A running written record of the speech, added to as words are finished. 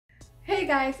Hey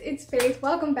guys, it's Faith.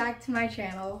 Welcome back to my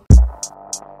channel.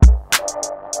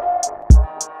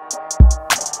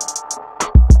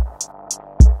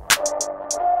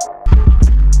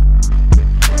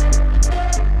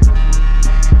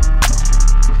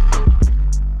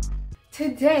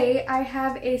 Today I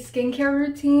have a skincare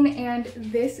routine and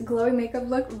this glowy makeup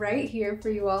look right here for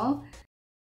you all.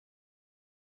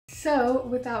 So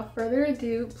without further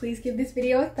ado, please give this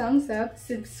video a thumbs up,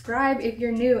 subscribe if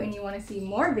you're new and you want to see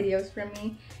more videos from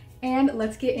me, and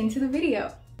let's get into the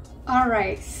video.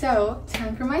 Alright, so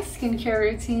time for my skincare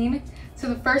routine. So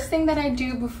the first thing that I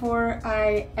do before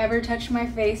I ever touch my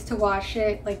face to wash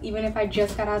it, like even if I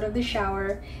just got out of the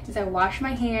shower, is I wash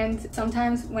my hands.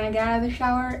 Sometimes when I get out of the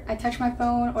shower, I touch my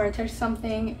phone or I touch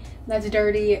something that's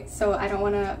dirty, so I don't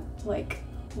want to like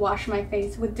wash my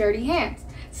face with dirty hands.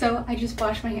 So I just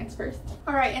wash my hands first.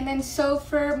 Alright, and then so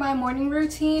for my morning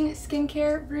routine,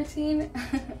 skincare routine,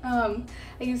 I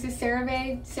use the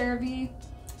CeraVe,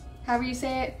 however you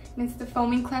say it, and it's the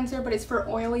foaming cleanser, but it's for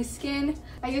oily skin.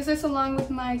 I use this along with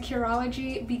my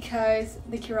Curology because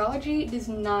the Curology does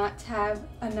not have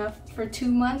enough for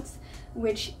 2 months,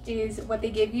 which is what they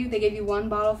give you. They give you 1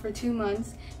 bottle for 2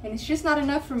 months, and it's just not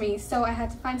enough for me, so I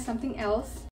had to find something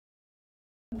else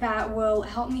that will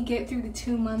help me get through the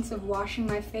 2 months of washing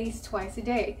my face twice a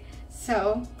day.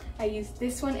 So I use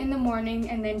this one in the morning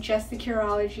and then just the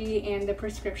Curology and the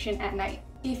prescription at night.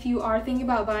 If you are thinking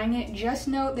about buying it, just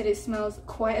note that it smells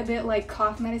quite a bit like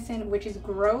cough medicine, which is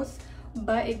gross,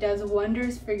 but it does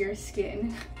wonders for your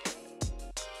skin.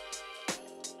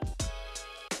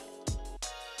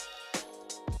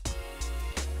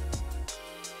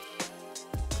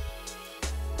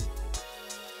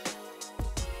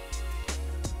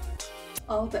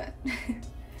 All done.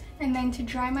 And then to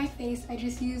dry my face, I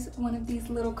just use one of these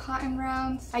little cotton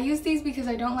rounds. I use these because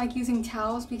I don't like using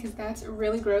towels because that's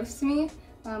really gross to me.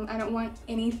 I don't want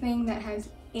anything that has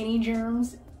any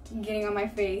germs getting on my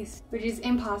face, which is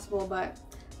impossible, but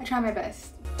I try my best.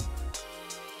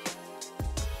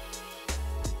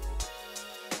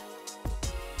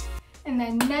 And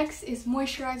then next is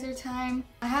moisturizer time.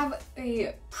 I have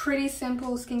a pretty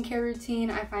simple skincare routine.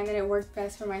 I find that it works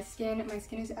best for my skin. My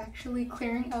skin is actually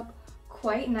clearing up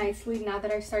quite nicely now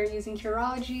that I've started using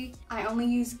Curology. I only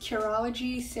use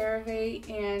Curology, CeraVe,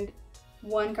 and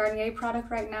one Garnier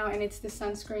product right now, and it's the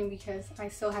sunscreen because I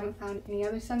still haven't found any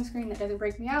other sunscreen that doesn't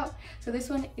break me out. So this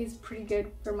one is pretty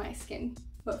good for my skin.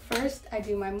 But first, I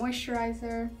do my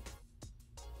moisturizer.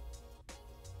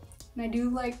 And I do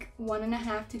like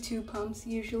 1.5 to 2 pumps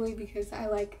usually because I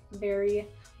like very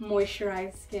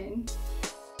moisturized skin.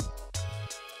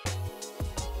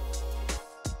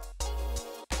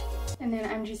 And then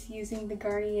I'm just using the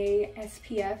Garnier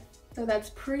SPF. So that's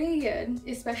pretty good,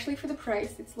 especially for the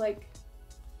price. It's like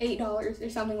 $8 or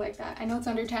something like that. I know it's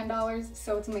under $10,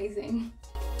 so it's amazing.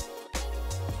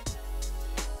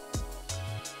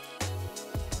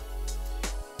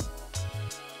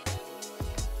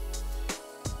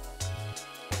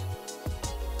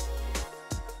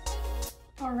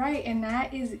 Alright, and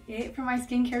that is it for my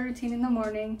skincare routine in the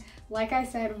morning. Like I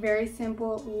said, very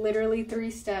simple, literally 3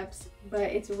 steps, but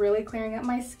it's really clearing up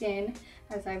my skin,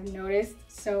 as I've noticed,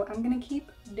 so I'm gonna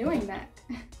keep doing that.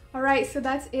 Alright, so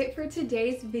that's it for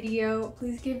today's video.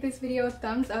 Please give this video a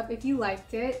thumbs up if you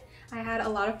liked it. I had a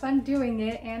lot of fun doing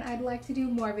it, and I'd like to do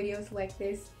more videos like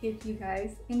this if you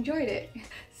guys enjoyed it.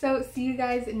 So see you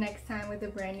guys next time with a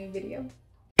brand new video.